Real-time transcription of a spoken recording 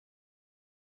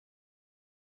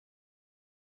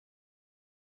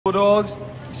Bulldogs?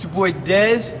 It's your boy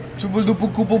Dez, Super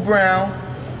Duper Cooper Brown,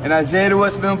 and Isaiah the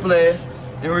Westbound player.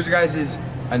 And here's your guys'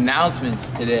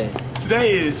 announcements today.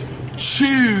 Today is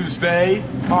Tuesday,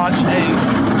 March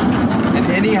 8th. And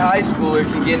any high schooler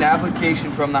can get an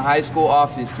application from the high school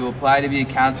office to apply to be a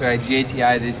counselor at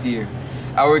JTI this year.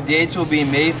 Our dates will be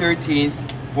May 13th,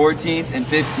 14th, and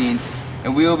 15th,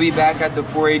 and we will be back at the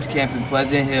 4-H camp in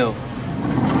Pleasant Hill.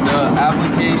 The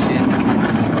applications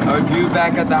are due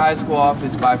back at the high school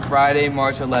office by Friday,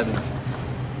 March 11th.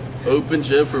 Open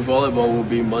gym for volleyball will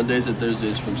be Mondays and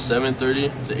Thursdays from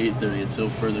 7:30 to 8:30 until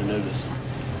further notice.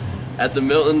 At the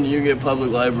Milton-Union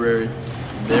Public Library,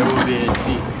 there will be a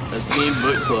teen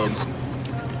book club.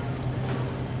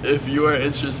 If you are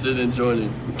interested in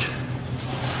joining,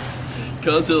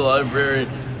 come to the library.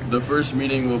 The first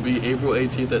meeting will be April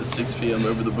 18th at 6 p.m.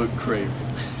 over the book Crave.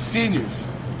 Seniors,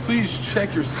 please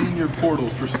check your senior portal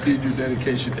for senior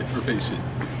dedication information.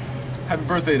 Happy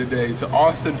birthday today to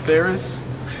Austin Ferris,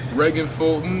 Reagan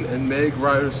Fulton, and Meg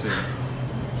Ryerson.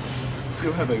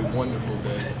 You'll have a wonderful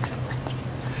day.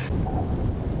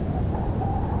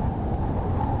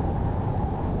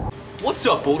 What's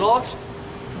up, Bulldogs?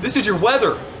 This is your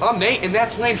weather. I'm Nate, and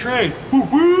that's Lane Train. Woo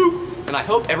woo! And I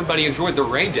hope everybody enjoyed their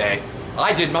rain day.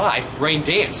 I did my rain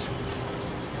dance.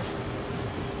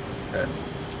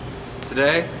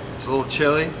 Today, it's a little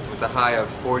chilly with a high of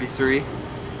 43,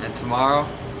 and tomorrow,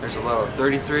 there's a low of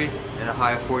 33 and a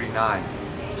high of 49.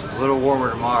 So it's a little warmer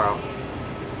tomorrow.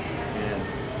 And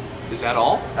Is that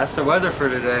all? that's the weather for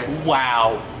today.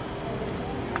 Wow.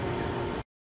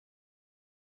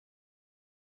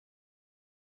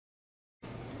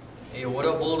 Hey, what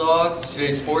up, Bulldogs? It's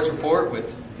today's sports report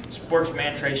with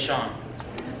Sportsman Trey Sean.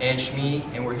 and Shmi,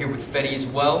 and we're here with Fetty as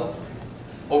well.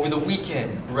 Over the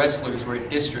weekend, wrestlers were at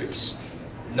districts.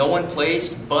 No one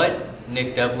placed but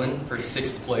Nick Devlin for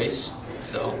 6th place,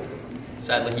 so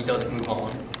sadly he doesn't move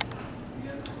on.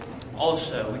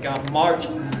 Also, we got March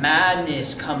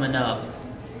Madness coming up.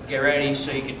 Get ready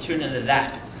so you can tune into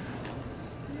that.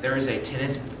 There is a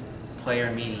tennis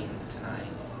player meeting tonight.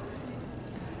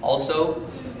 Also,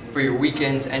 for your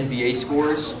weekend's NBA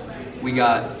scores, we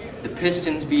got the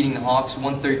Pistons beating the Hawks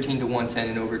 113 to 110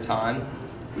 in overtime.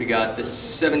 We got the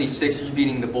 76ers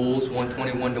beating the Bulls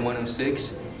 121 to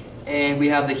 106. And we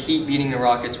have the Heat beating the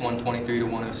Rockets 123 to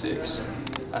 106.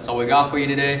 That's all we got for you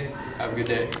today. Have a good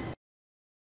day.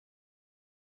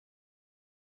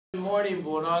 Good morning,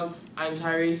 Bulldogs. I'm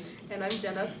Tyrese. And I'm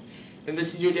Jenna. And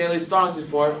this is your daily stocks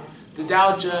report. The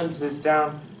Dow Jones is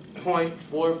down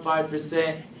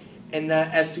 0.45%, and the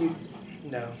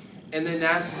and the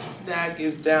Nasdaq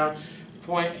is down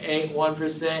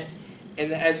 0.81%,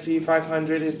 and the SP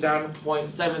 500 is down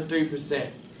 0.73%.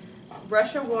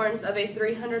 Russia warns of a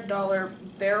 $300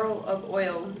 barrel of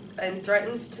oil and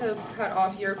threatens to cut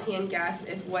off European gas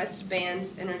if West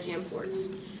bans energy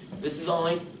imports. This is the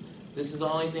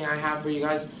only thing I have for you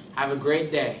guys. Have a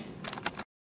great day.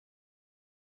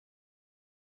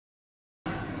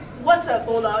 What's up,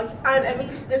 Bulldogs? I'm Emmy,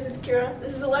 this is Kira,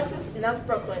 this is Alexis, and that's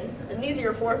Brooklyn. And these are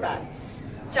your 4 facts.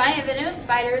 Giant venomous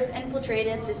spiders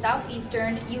infiltrated the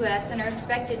southeastern U.S. and are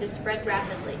expected to spread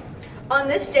rapidly. On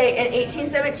this day in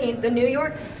 1817, the New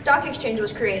York Stock Exchange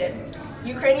was created.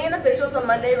 Ukrainian officials on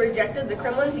Monday rejected the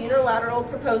Kremlin's unilateral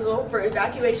proposal for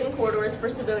evacuation corridors for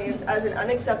civilians as an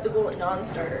unacceptable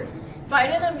non-starter.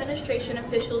 Biden administration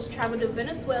officials traveled to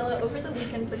Venezuela over the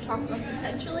weekend for talks on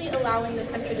potentially allowing the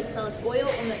country to sell its oil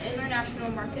on the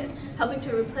international market, helping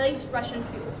to replace Russian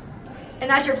fuel. And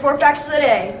that's your 4 facts of the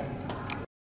day.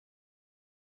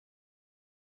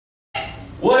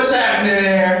 What's happening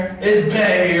there? It's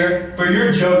Bet here for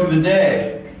your joke of the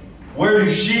day. Where do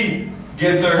sheep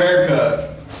get their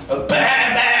haircut? A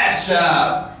bad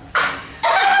shop.